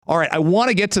All right, I want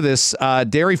to get to this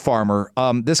dairy farmer.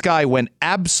 This guy went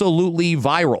absolutely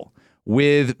viral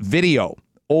with video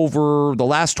over the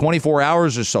last 24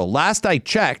 hours or so. Last I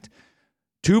checked,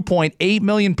 2.8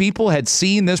 million people had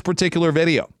seen this particular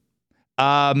video.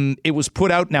 It was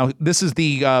put out. Now, this is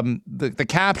the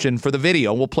caption for the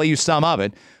video. We'll play you some of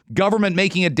it. Government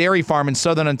making a dairy farm in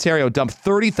southern Ontario dump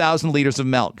 30,000 liters of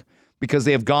milk because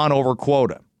they have gone over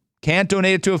quota. Can't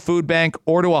donate it to a food bank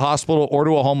or to a hospital or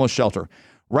to a homeless shelter.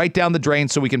 Right down the drain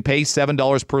so we can pay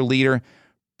 $7 per liter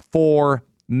for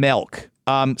milk.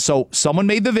 So someone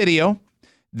made the video.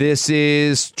 This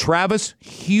is Travis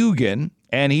Hugan,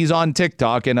 and he's on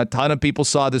TikTok, and a ton of people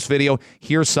saw this video.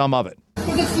 Here's some of it.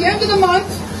 Because it's the end of the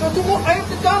month, so tomorrow I have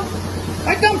to dump.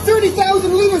 I dump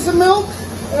 30,000 liters of milk,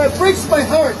 and it breaks my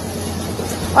heart.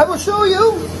 I will show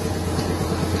you.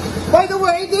 By the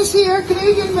way, this here,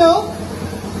 Canadian milk,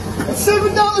 it's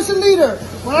 $7 a liter.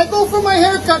 When I go for my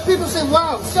haircut, people say,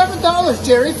 wow, $7,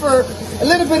 Jerry, for a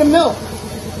little bit of milk.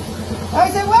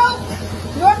 I say, well,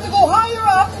 you have to go higher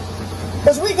up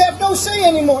because we have no say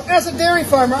anymore as a dairy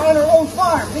farmer on our own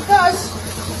farm because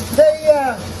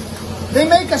they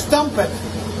make us dump it.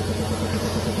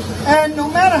 And no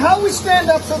matter how we stand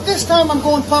up, so this time I'm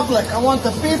going public. I want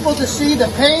the people to see the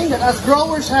pain that us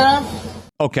growers have.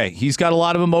 Okay, he's got a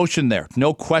lot of emotion there.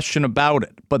 No question about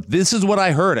it. But this is what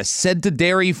I heard. I said to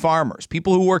dairy farmers,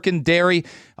 people who work in dairy,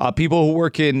 people who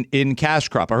work in cash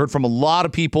crop. I heard from a lot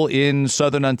of people in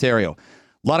southern Ontario.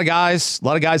 A lot of guys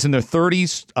in their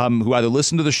 30s who either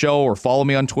listen to the show or follow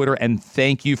me on Twitter. And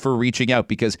thank you for reaching out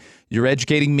because you're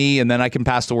educating me and then I can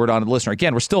pass the word on to the listener.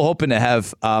 Again, we're still hoping to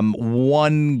have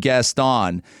one guest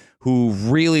on who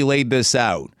really laid this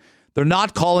out. They're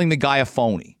not calling the guy a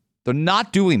phony. They're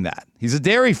not doing that. He's a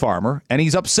dairy farmer and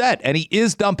he's upset and he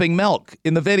is dumping milk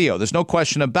in the video. There's no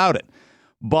question about it.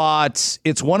 But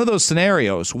it's one of those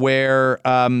scenarios where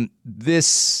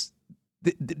most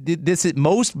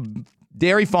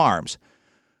dairy farms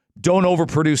don't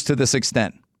overproduce to this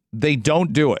extent. They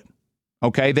don't do it.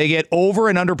 Okay. They get over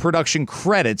and under production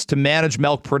credits to manage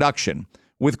milk production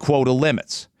with quota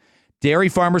limits. Dairy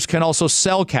farmers can also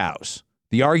sell cows.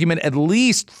 The argument, at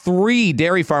least 3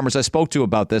 dairy farmers I spoke to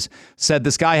about this said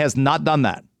this guy has not done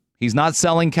that. He's not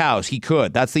selling cows. He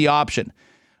could. That's the option.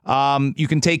 You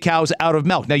can take cows out of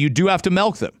milk. Now, you do have to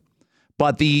milk them,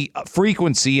 but the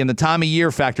frequency and the time of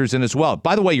year factors in as well.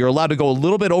 By the way, you're allowed to go a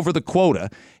little bit over the quota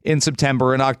in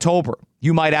September and October.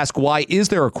 You might ask, why is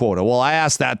there a quota? Well, I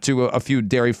asked that to a few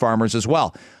dairy farmers as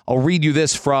well. I'll read you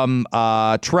this from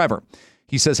Trevor.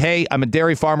 He says, hey, I'm a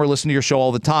dairy farmer, listen to your show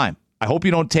all the time. I hope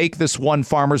you don't take this one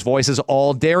farmer's voice as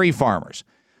all dairy farmers.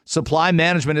 Supply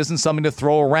management isn't something to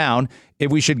throw around.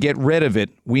 If we should get rid of it,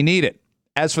 we need it.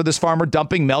 As for this farmer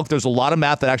dumping milk, there's a lot of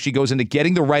math that actually goes into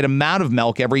getting the right amount of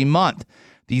milk every month.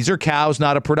 These are cows,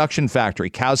 not a production factory.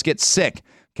 Cows get sick.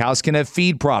 Cows can have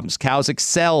feed problems. Cows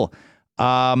excel.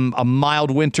 A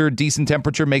mild winter, decent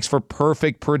temperature makes for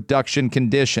perfect production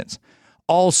conditions.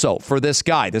 Also, for this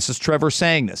guy, this is Trevor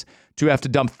saying this, to have to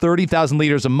dump 30,000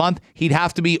 liters a month, he'd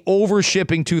have to be over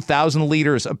shipping 2,000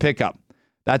 liters a pickup.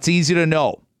 That's easy to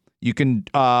know. You can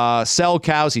sell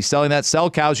cows. He's selling that. Sell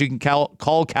cows. You can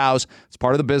call cows. It's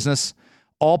part of the business.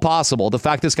 All possible. The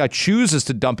fact this guy chooses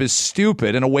to dump is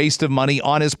stupid and a waste of money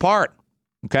on his part.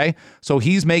 Okay? So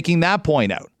he's making that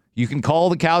point out. You can call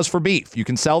the cows for beef. You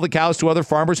can sell the cows to other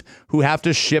farmers who have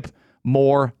to ship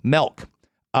more milk.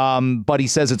 But he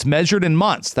says it's measured in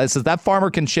months. That says that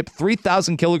farmer can ship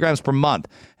 3,000 kilograms per month.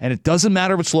 And it doesn't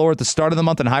matter if it's lower at the start of the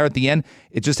month and higher at the end.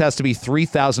 It just has to be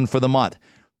 3,000 for the month.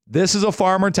 This is a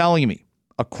farmer telling me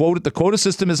the quota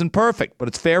system isn't perfect, but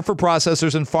it's fair for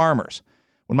processors and farmers.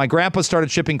 When my grandpa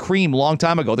started shipping cream a long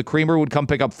time ago, the creamer would come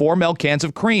pick up 4 milk cans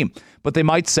of cream, but they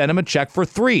might send him a check for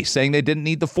 3, saying they didn't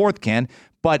need the 4th can,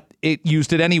 but it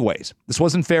used it anyways. This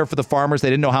wasn't fair for the farmers. They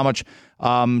didn't know how much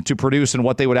to produce and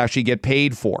what they would actually get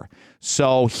paid for.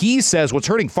 So he says what's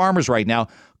hurting farmers right now,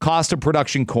 cost of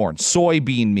production corn,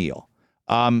 soybean meal.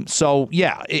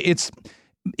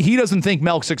 He doesn't think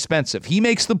milk's expensive. He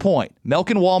makes the point. Milk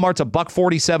in Walmart's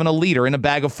 $1.47 a liter in a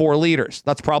bag of 4 liters.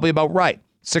 That's probably about right.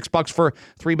 $6 for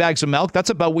 3 bags of milk. That's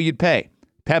about what you'd pay.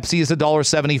 Pepsi is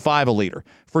 $1.75 a liter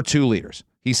for 2 liters.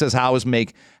 He says, how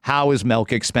is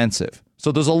milk expensive?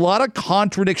 So there's a lot of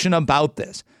contradiction about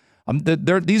this.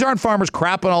 These aren't farmers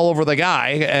crapping all over the guy,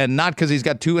 and not because he's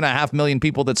got 2.5 million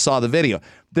people that saw the video.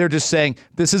 They're just saying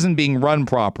this isn't being run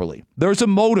properly. There's a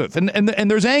motive, and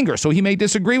there's anger. So he may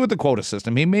disagree with the quota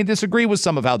system. He may disagree with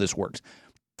some of how this works.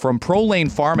 From Pro Lane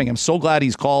Farming, I'm so glad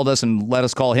he's called us and let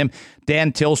us call him.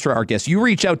 Dan Tilstra, our guest. You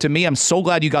reach out to me. I'm so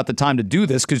glad you got the time to do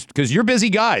this because you're busy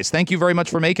guys. Thank you very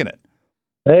much for making it.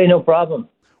 Hey, no problem.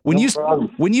 When No you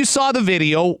problem. when you saw the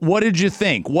video, what did you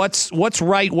think? What's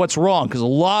right? What's wrong? Because a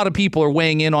lot of people are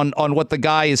weighing in on what the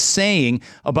guy is saying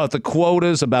about the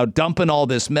quotas, about dumping all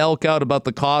this milk out, about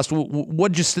the cost.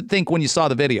 What did you think when you saw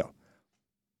the video?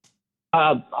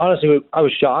 Honestly, I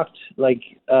was shocked.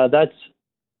 That's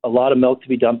a lot of milk to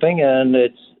be dumping, and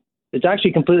it's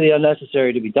actually completely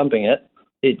unnecessary to be dumping it.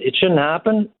 It shouldn't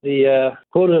happen. The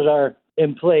quotas are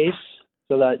in place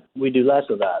so that we do less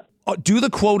of that. Do the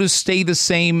quotas stay the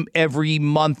same every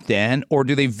month, Dan, or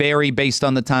do they vary based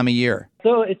on the time of year?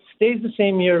 So it stays the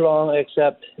same year long,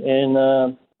 except in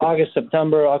August,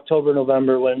 September, October,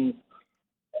 November, when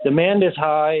demand is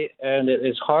high and it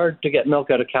is hard to get milk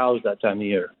out of cows that time of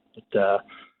year.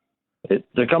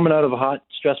 They're coming out of a hot,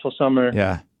 stressful summer.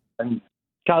 Yeah. And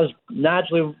cows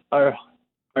naturally are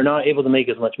not able to make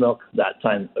as much milk that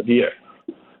time of year.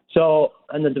 So,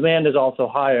 and the demand is also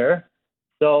higher.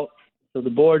 So the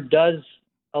board does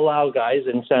allow guys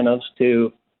incentives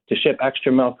to ship extra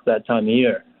milk that time of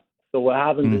year. So what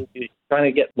happens is you're trying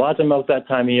to get lots of milk that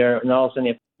time of year, and all of a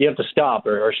sudden you have to stop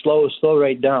or slow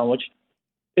rate down, which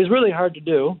is really hard to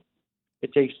do.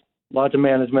 It takes lots of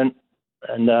management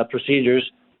and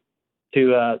procedures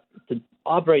to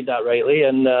operate that rightly.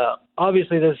 And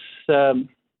obviously this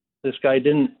guy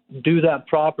didn't do that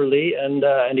properly, and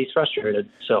he's frustrated.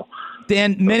 So,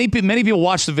 Dan, many people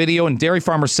watched the video, and dairy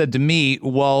farmers said to me,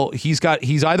 "Well, he's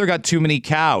either got too many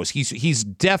cows. He's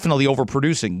definitely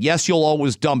overproducing. Yes, you'll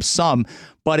always dump some,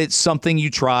 but it's something you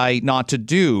try not to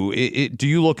do." Do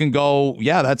you look and go,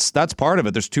 "Yeah, that's part of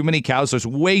it. There's too many cows. There's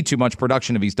way too much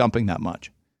production if he's dumping that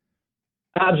much."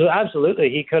 Absolutely,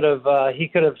 he could have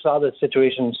saw the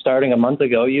situation starting a month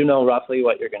ago. You know roughly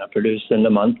what you're going to produce in the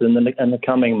month and the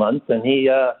coming month, and he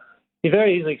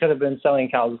very easily could have been selling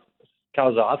cows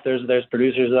off. There's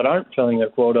producers that aren't filling their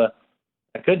quota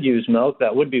that could use milk,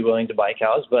 that would be willing to buy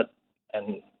cows,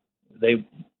 there's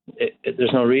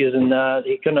no reason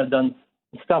he couldn't have done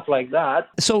stuff like that.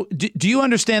 So do you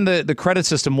understand the credit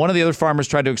system? One of the other farmers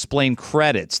tried to explain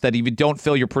credits, that if you don't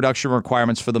fill your production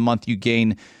requirements for the month, you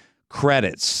gain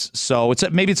credits. So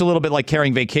maybe it's a little bit like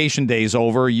carrying vacation days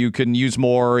over. You can use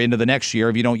more into the next year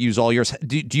if you don't use all yours.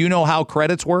 Do you know how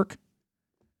credits work?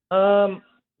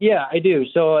 Yeah, I do.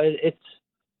 So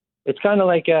it's kind of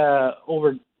like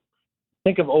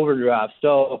think of overdraft.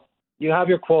 So you have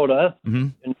your quota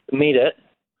and meet it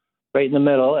right in the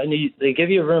middle, and they give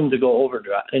you room to go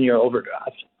overdraft in your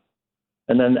overdraft.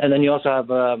 And then you also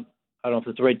have I don't know if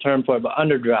it's the right term for it, but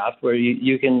underdraft, where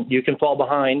you can fall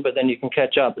behind, but then you can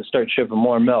catch up and start shipping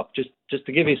more milk, just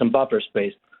to give you some buffer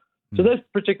space. So this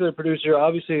particular producer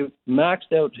obviously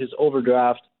maxed out his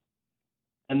overdraft,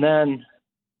 and then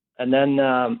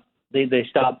they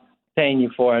stopped paying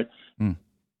you for it.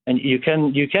 And you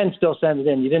can still send it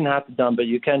in. You didn't have to dump it.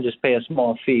 You can just pay a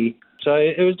small fee. So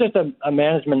it was just a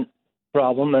management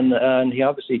problem, and he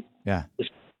obviously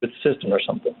with the system or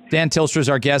something. Dan Tilstra is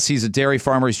our guest. He's a dairy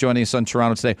farmer. He's joining us on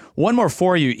Toronto Today. One more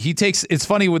for you. It's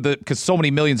funny because so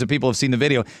many millions of people have seen the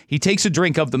video. He takes a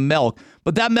drink of the milk,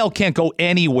 but that milk can't go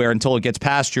anywhere until it gets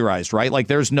pasteurized, right? Like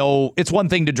it's one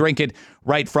thing to drink it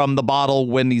right from the bottle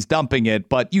when he's dumping it,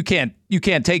 but you can't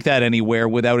take that anywhere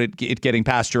without it getting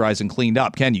pasteurized and cleaned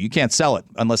up, can you? You can't sell it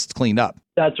unless it's cleaned up.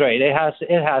 That's right. It has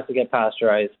to get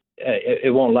pasteurized.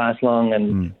 It won't last long,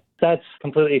 and that's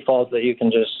completely false that you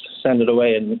can just send it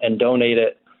away and donate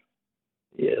it.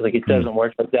 Like, it doesn't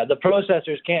work like that. The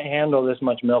processors can't handle this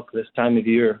much milk this time of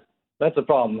year. That's the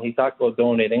problem. He talked about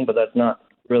donating, but that's not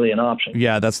really an option.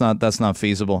 Yeah, that's not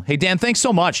feasible. Hey, Dan, thanks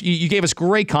so much. You gave us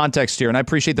great context here, and I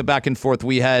appreciate the back and forth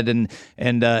we had, and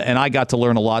I got to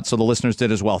learn a lot, so the listeners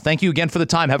did as well. Thank you again for the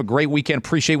time. Have a great weekend.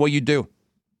 Appreciate what you do.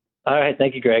 All right.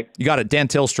 Thank you, Greg. You got it. Dan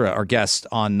Tilstra, our guest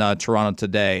on Toronto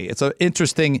Today. It's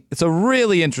a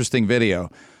really interesting video.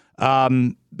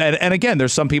 And again,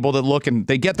 there's some people that look and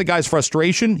they get the guy's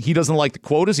frustration. He doesn't like the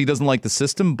quotas. He doesn't like the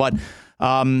system, but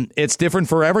it's different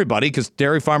for everybody because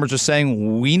dairy farmers are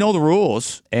saying, we know the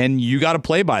rules and you got to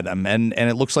play by them. And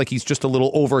it looks like he's just a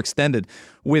little overextended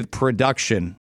with production.